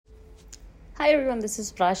Hi everyone, this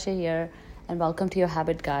is Prasha here, and welcome to your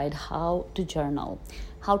habit guide, How to Journal.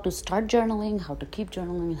 How to start journaling, how to keep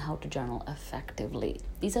journaling, and how to journal effectively.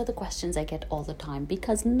 These are the questions I get all the time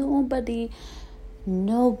because nobody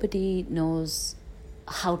knows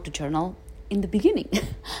how to journal in the beginning.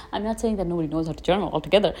 I'm not saying that nobody knows how to journal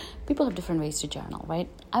altogether. People have different ways to journal, right?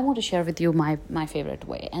 I want to share with you my favorite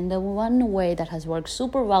way, and the one way that has worked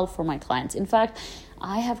super well for my clients. In fact,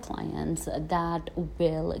 I have clients that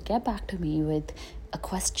will get back to me with a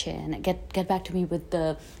question, get back to me with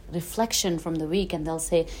the reflection from the week, and they'll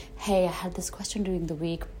say, hey, I had this question during the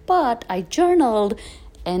week, but I journaled,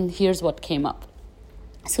 and here's what came up.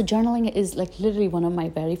 So journaling is like literally one of my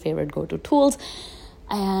very favorite go-to tools.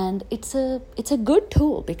 And it's a good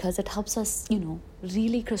tool because it helps us,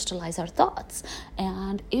 really crystallize our thoughts.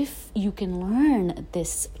 And if you can learn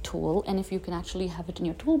this tool, and if you can actually have it in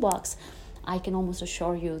your toolbox, I can almost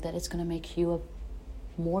assure you that it's going to make you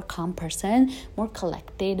a more calm person, more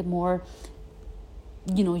collected, more,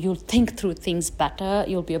 you'll think through things better.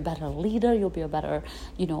 You'll be a better leader. You'll be a better,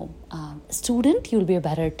 student. You'll be a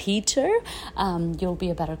better teacher. You'll be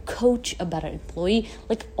a better coach, a better employee.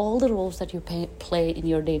 Like all the roles that you play in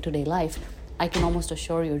your day-to-day life, I can almost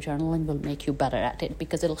assure you journaling will make you better at it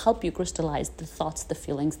because it'll help you crystallize the thoughts, the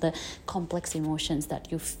feelings, the complex emotions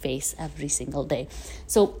that you face every single day.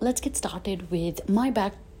 So let's get started with my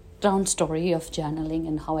background story of journaling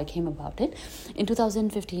and how I came about it. In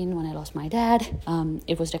 2015, when I lost my dad,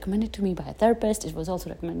 it was recommended to me by a therapist. It was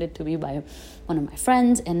also recommended to me by one of my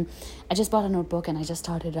friends, and I just bought a notebook and I just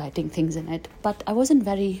started writing things in it, but I wasn't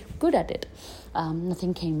very good at it.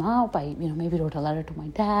 Nothing came out. I maybe wrote a letter to my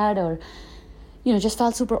dad or just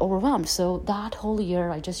felt super overwhelmed. So that whole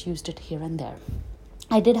year, I just used it here and there.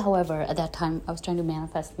 I did, however, at that time, I was trying to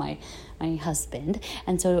manifest my husband.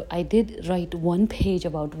 And so I did write one page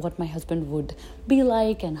about what my husband would be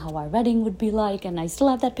like and how our wedding would be like. And I still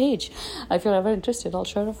have that page. If you're ever interested, I'll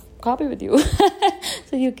share a copy with you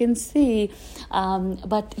so you can see.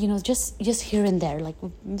 But, just here and there, like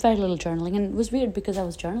very little journaling. And it was weird because I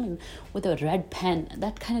was journaling with a red pen.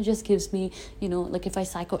 That kind of just gives me, like if I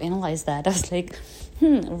psychoanalyze that, I was like,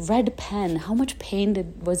 red pen, how much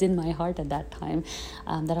pain was in my heart at that time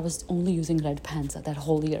that I was only using red pens that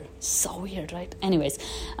whole year. So weird, right? Anyways,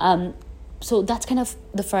 so that's kind of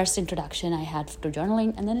the first introduction I had to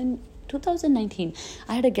journaling. And then in 2019,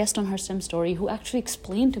 I had a guest on her Sim Story who actually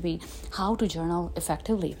explained to me how to journal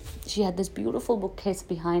effectively. She had this beautiful bookcase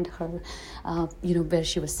behind her, where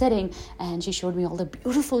she was sitting, and she showed me all the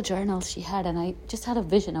beautiful journals she had, and I just had a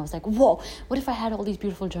vision. I was like, whoa, what if I had all these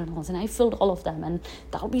beautiful journals and I filled all of them, and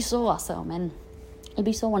that would be so awesome, and it'd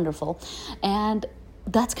be so wonderful. And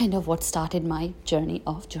that's kind of what started my journey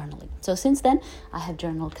of journaling. So since then, I have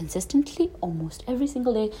journaled consistently almost every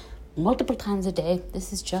single day, multiple times a day.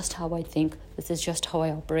 This is just how I think. This is just how I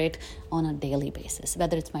operate on a daily basis.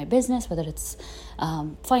 Whether it's my business, whether it's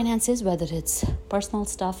finances, whether it's personal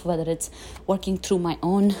stuff, whether it's working through my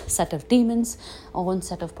own set of demons, own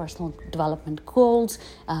set of personal development goals,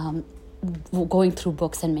 going through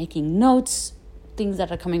books and making notes, things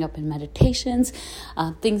that are coming up in meditations,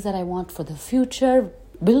 things that I want for the future,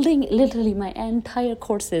 building literally my entire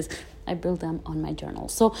courses. I build them on my journal.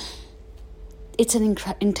 So it's an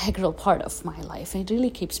integral part of my life. It really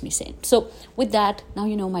keeps me sane. So with that, now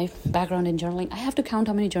you know my background in journaling. I have to count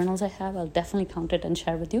how many journals I have. I'll definitely count it and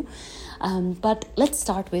share with you. But let's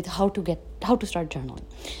start with how to start journaling.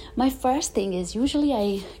 My first thing is usually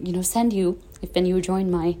I send you, when you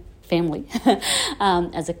join my family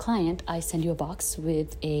as a client, I send you a box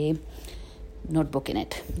with a notebook in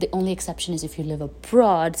it. The only exception is if you live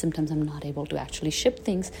abroad. Sometimes I'm not able to actually ship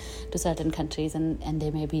things to certain countries, and they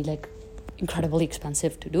may be like incredibly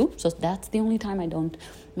expensive to do. So that's the only time I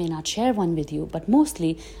may not share one with you. But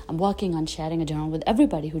mostly I'm working on sharing a journal with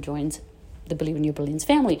everybody who joins the Believe in Your Billions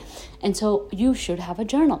family. And so you should have a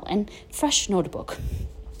journal and fresh notebook.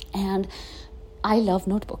 And I love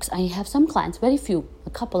notebooks. I have some clients, very few, a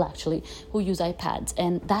couple actually, who use iPads,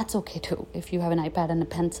 and that's okay too. If you have an iPad and a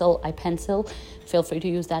iPencil, feel free to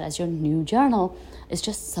use that as your new journal. It's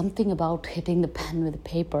just something about hitting the pen with the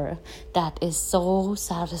paper that is so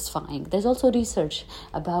satisfying. There's also research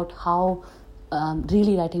about how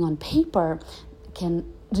really writing on paper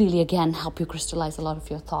can really, again, help you crystallize a lot of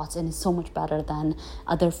your thoughts, and is so much better than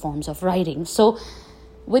other forms of writing. So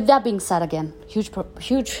with that being said, again, huge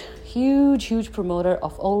promoter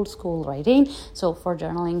of old school writing. So for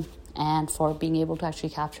journaling and for being able to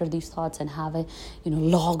actually capture these thoughts and have a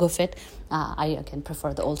log of it, I again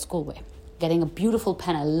prefer the old school way. Getting a beautiful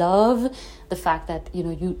pen. I love the fact that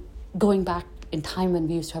you going back in time when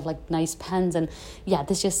we used to have like nice pens, and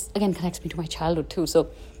this just again connects me to my childhood too.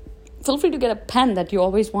 So feel free to get a pen that you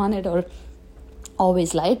always wanted or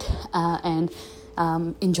always liked, and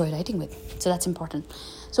enjoy writing with. So that's important.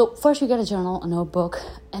 So first you get a journal, a notebook,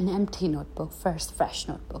 an empty notebook, first fresh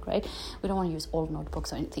notebook, right? We don't want to use old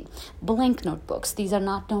notebooks or anything. Blank notebooks. These are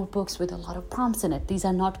not notebooks with a lot of prompts in it. These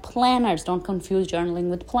are not planners. Don't confuse journaling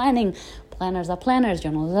with planning. Planners are planners,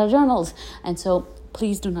 journals are journals. And so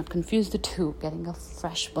please do not confuse the two. Getting a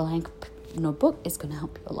fresh blank notebook is going to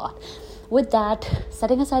help you a lot. With that,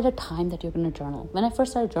 setting aside a time that you're going to journal. When I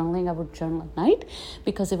first started journaling, I would journal at night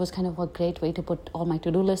because it was kind of a great way to put all my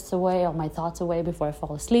to-do lists away, all my thoughts away before I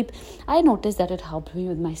fall asleep. I noticed that it helped me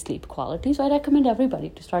with my sleep quality. So I recommend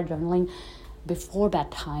everybody to start journaling before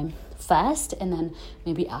bedtime fast, and then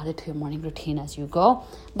maybe add it to your morning routine as you go.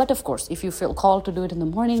 But of course, if you feel called to do it in the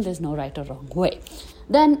morning, there's no right or wrong way.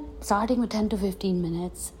 Then starting with 10 to 15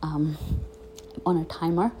 minutes, on a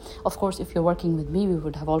timer. Of course, if you're working with me, we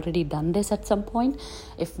would have already done this at some point.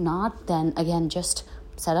 If not, then again, just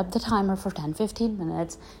set up the timer for 10-15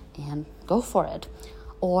 minutes and go for it.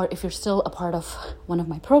 Or if you're still a part of one of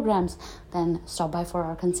my programs, then stop by for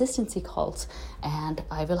our consistency calls and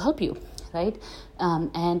I will help you, right?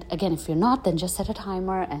 And again, if you're not, then just set a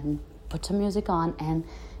timer and put some music on and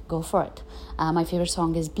go for it. My favorite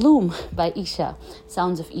song is Bloom by Isha,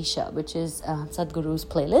 Sounds of Isha, which is Sadhguru's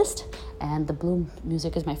playlist. And the Bloom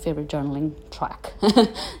music is my favorite journaling track.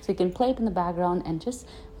 So you can play it in the background and just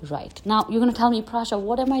write. Now, you're going to tell me, Prasha,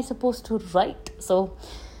 what am I supposed to write? So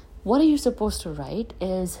what are you supposed to write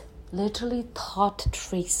is literally thought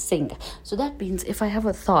tracing. So that means if I have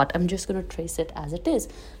a thought, I'm just going to trace it as it is.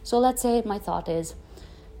 So let's say my thought is,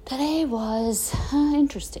 today was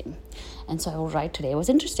interesting. And so I will write, today was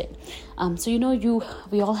interesting. So,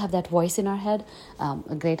 we all have that voice in our head.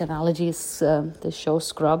 A great analogy is the show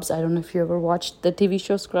Scrubs. I don't know if you ever watched the TV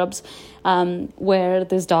show Scrubs, where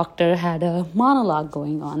this doctor had a monologue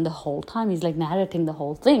going on the whole time. He's like narrating the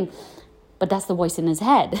whole thing. But that's the voice in his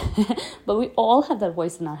head. But we all have that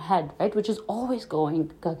voice in our head, right? Which is always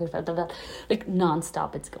going, like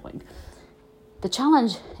nonstop it's going. The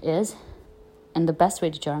challenge is, and the best way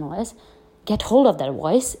to journal is, get hold of that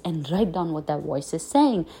voice and write down what that voice is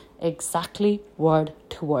saying, exactly word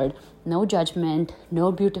to word. No judgment,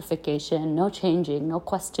 no beautification, no changing, no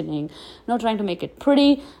questioning, no trying to make it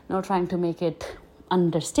pretty, no trying to make it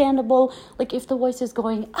understandable. Like if the voice is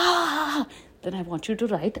going, then I want you to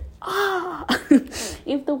write,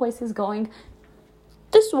 If the voice is going,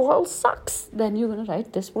 this world sucks, then you're going to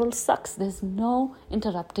write, this world sucks. There's no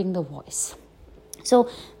interrupting the voice. So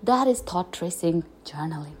that is thought tracing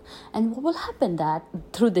journaling. And what will happen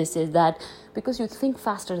through this is that because you think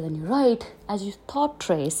faster than you write, as you thought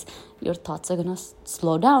trace, your thoughts are going to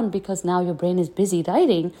slow down because now your brain is busy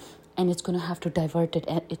writing and it's going to have to divert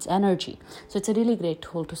its energy. So it's a really great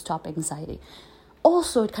tool to stop anxiety.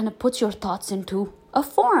 Also, it kind of puts your thoughts into a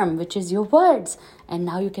form, which is your words. And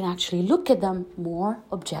now you can actually look at them more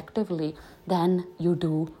objectively than you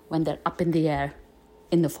do when they're up in the air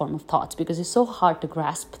in the form of thoughts, because it's so hard to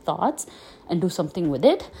grasp thoughts and do something with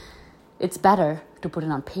it. It's better to put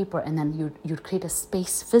it on paper, and then you'd create a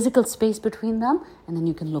space, physical space between them, and then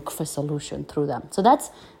you can look for solution through them. So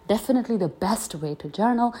that's definitely the best way to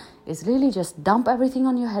journal, is really just dump everything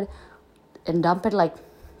on your head and dump it like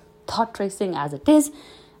thought tracing as it is.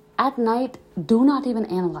 At night, do not even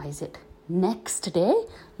analyze it. Next day,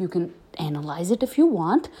 you can analyze it if you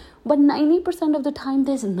want, but 90% of the time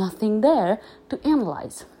there's nothing there to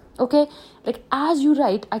analyze. Okay, like as you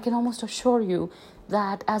write, I can almost assure you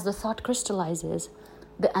that as the thought crystallizes,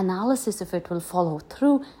 the analysis of it will follow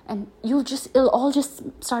through, and it'll all just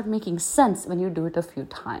start making sense when you do it a few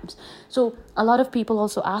times. So a lot of people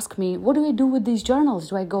also ask me, what do I do with these journals?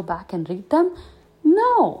 Do I go back and read them?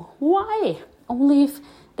 No. Why? Only if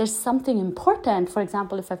there's something important. For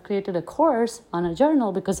example, if I've created a course on a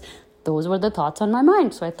journal because those were the thoughts on my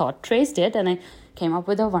mind, so I thought traced it and I came up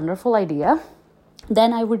with a wonderful idea,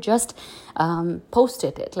 then I would just post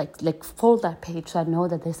it, like fold that page so I know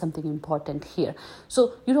that there's something important here.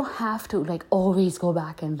 So you don't have to like always go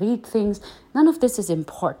back and read things. None of this is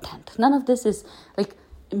important. None of this is like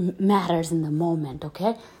matters in the moment,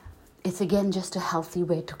 okay? It's again just a healthy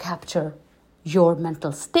way to capture your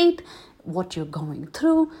mental state, what you're going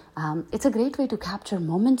through. It's a great way to capture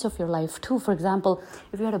moments of your life too. For example,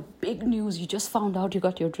 if you had a big news, you just found out you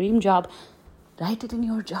got your dream job, write it in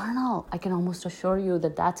your journal. I can almost assure you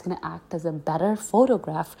that that's going to act as a better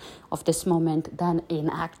photograph of this moment than an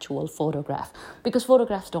actual photograph, because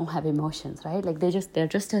photographs don't have emotions, right? Like they're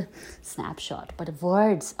just a snapshot, but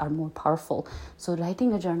words are more powerful. So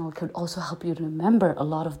writing a journal could also help you remember a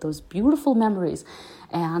lot of those beautiful memories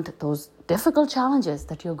and those difficult challenges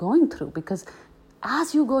that you're going through, because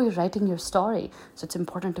as you go, you're writing your story. So it's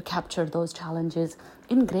important to capture those challenges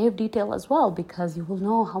in grave detail as well, because you will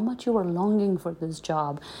know how much you are longing for this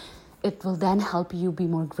job. It will then help you be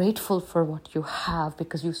more grateful for what you have,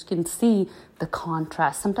 because you can see the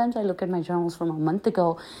contrast. Sometimes I look at my journals from a month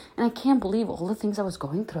ago and I can't believe all the things I was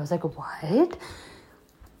going through. I was like, what?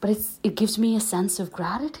 But it gives me a sense of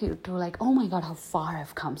gratitude to like, oh my God, how far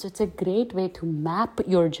I've come. So it's a great way to map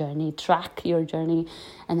your journey, track your journey,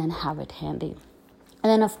 and then have it handy. And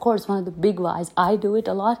then, of course, one of the big whys I do it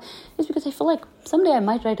a lot is because I feel like someday I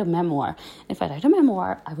might write a memoir. If I write a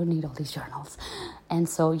memoir, I would need all these journals. And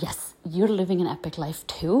so, yes, you're living an epic life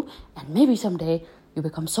too. And maybe someday you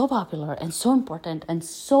become so popular and so important and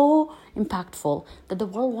so impactful that the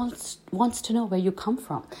world wants to know where you come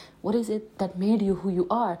from. What is it that made you who you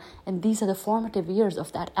are? And these are the formative years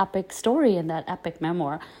of that epic story and that epic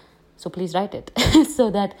memoir. So please write it so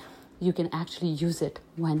that you can actually use it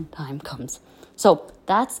when time comes. So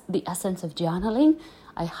that's the essence of journaling.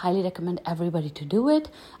 I highly recommend everybody to do it.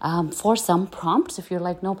 For some prompts, if you're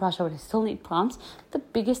like, no, Prasha, but I still need prompts, the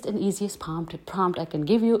biggest and easiest prompt I can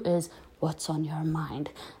give you is, what's on your mind?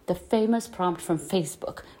 The famous prompt from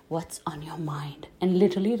Facebook, what's on your mind? And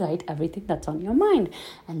literally write everything that's on your mind.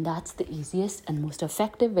 And that's the easiest and most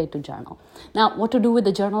effective way to journal. Now, what to do with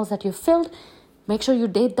the journals that you've filled? Make sure you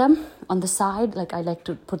date them on the side. Like I like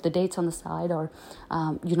to put the dates on the side, or,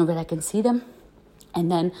 where I can see them. And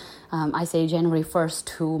then I say January 1st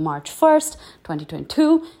to March 1st,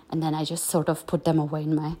 2022. And then I just sort of put them away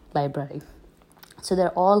in my library. So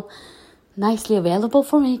they're all nicely available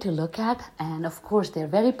for me to look at. And of course, they're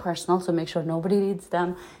very personal. So make sure nobody reads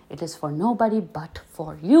them. It is for nobody but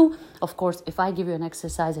for you. Of course, if I give you an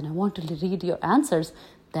exercise and I want to read your answers,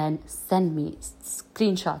 then send me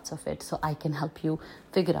screenshots of it so I can help you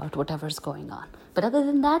figure out whatever's going on. But other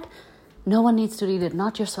than that, no one needs to read it.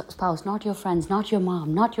 Not your spouse, not your friends, not your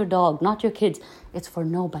mom, not your dog, not your kids. It's for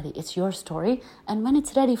nobody. It's your story. And when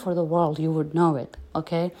it's ready for the world, you would know it,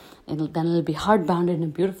 okay? Then it'll be hardbound in a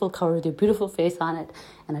beautiful cover with your beautiful face on it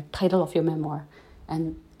and a title of your memoir.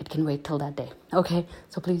 And it can wait till that day, okay?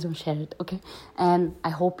 So please don't share it, okay? And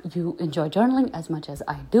I hope you enjoy journaling as much as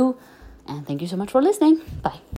I do. And thank you so much for listening. Bye.